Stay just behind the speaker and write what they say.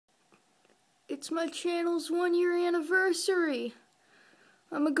It's my channel's 1-year anniversary.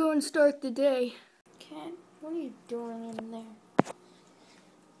 I'm gonna go and start the day. Cat, what are you doing in there?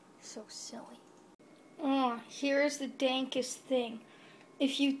 So silly. Here's the dankest thing.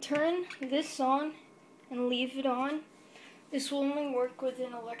 If you turn this on and leave it on, this will only work with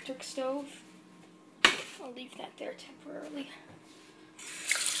an electric stove. I'll leave that there temporarily.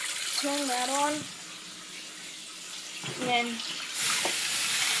 Turn that on, and then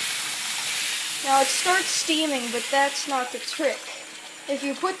now it starts steaming, but that's not the trick. If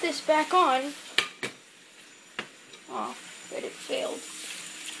you put this back on, but it failed.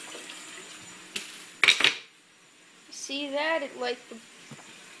 See that? The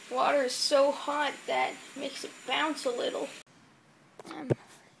water is so hot that it makes it bounce a little. I'm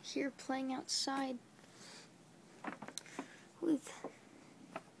here playing outside with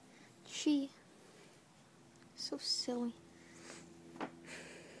Chi. So silly.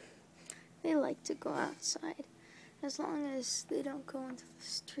 They like to go outside. As long as they don't go into the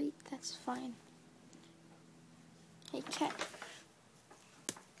street, that's fine. Hey, cat.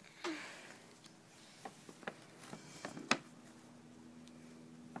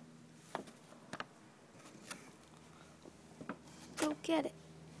 Go get it.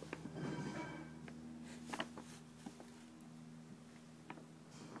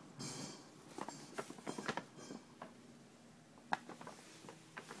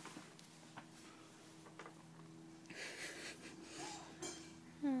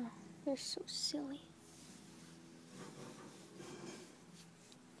 Oh, they're so silly.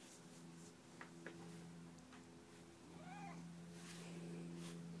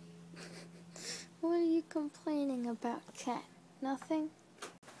 What are you complaining about, cat? Nothing?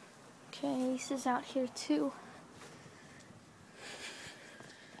 Okay, Ace is out here too.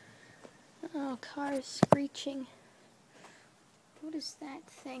 Oh, car is screeching. What is that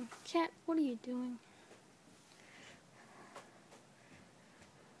thing? Cat, what are you doing?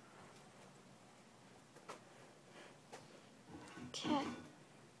 Cat.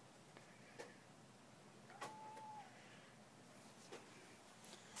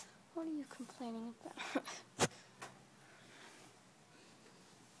 What are you complaining about?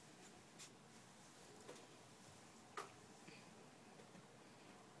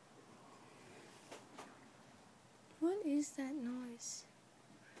 What is that noise?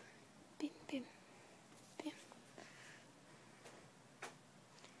 Bim, bim, bim.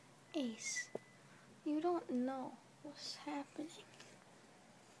 Ace, you don't know what's happening.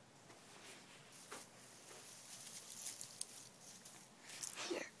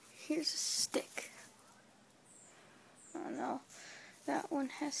 Here's a stick. Oh no, that one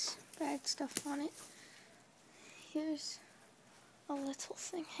has bad stuff on it. Here's a little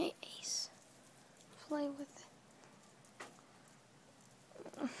thing. Hey, Ace, play with it.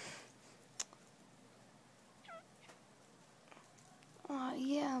 Oh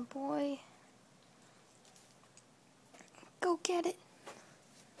yeah, boy. Go get it.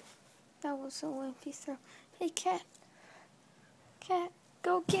 That was a wimpy throw. Hey, cat. Cat,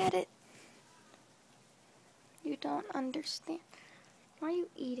 go get it. You don't understand. Why are you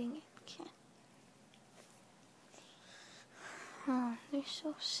eating it, cat? Oh, they're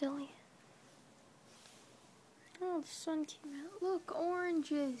so silly. Oh, the sun came out. Look,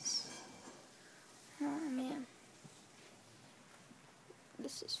 oranges. Oh, man.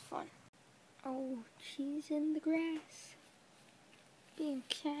 This is fun. Oh, she's in the grass. Being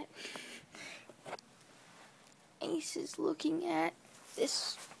cat. Ace is looking at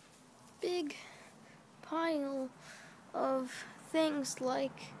this big pile of things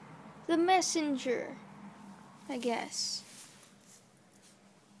like the messenger, I guess.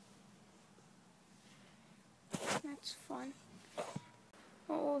 That's fun.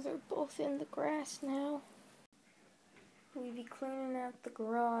 Oh, they're both in the grass now. We be cleaning out the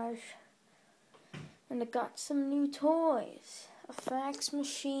garage, and I got some new toys. A fax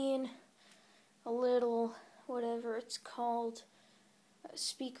machine, a little, whatever it's called, a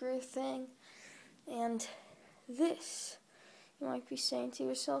speaker thing, and this. You might be saying to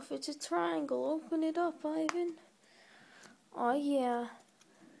yourself, it's a triangle. Open it up, Ivan. Oh yeah.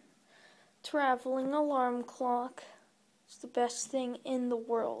 Traveling alarm clock. It's the best thing in the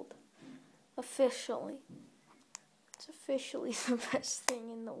world. Officially. It's officially the best thing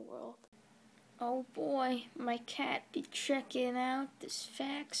in the world. Oh boy, my cat be checking out this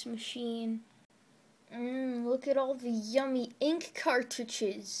fax machine. Look at all the yummy ink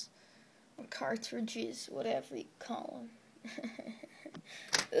cartridges. Or cartridges, whatever you call them.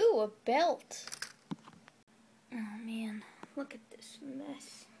 Ooh, a belt. Oh man, look at this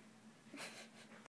mess.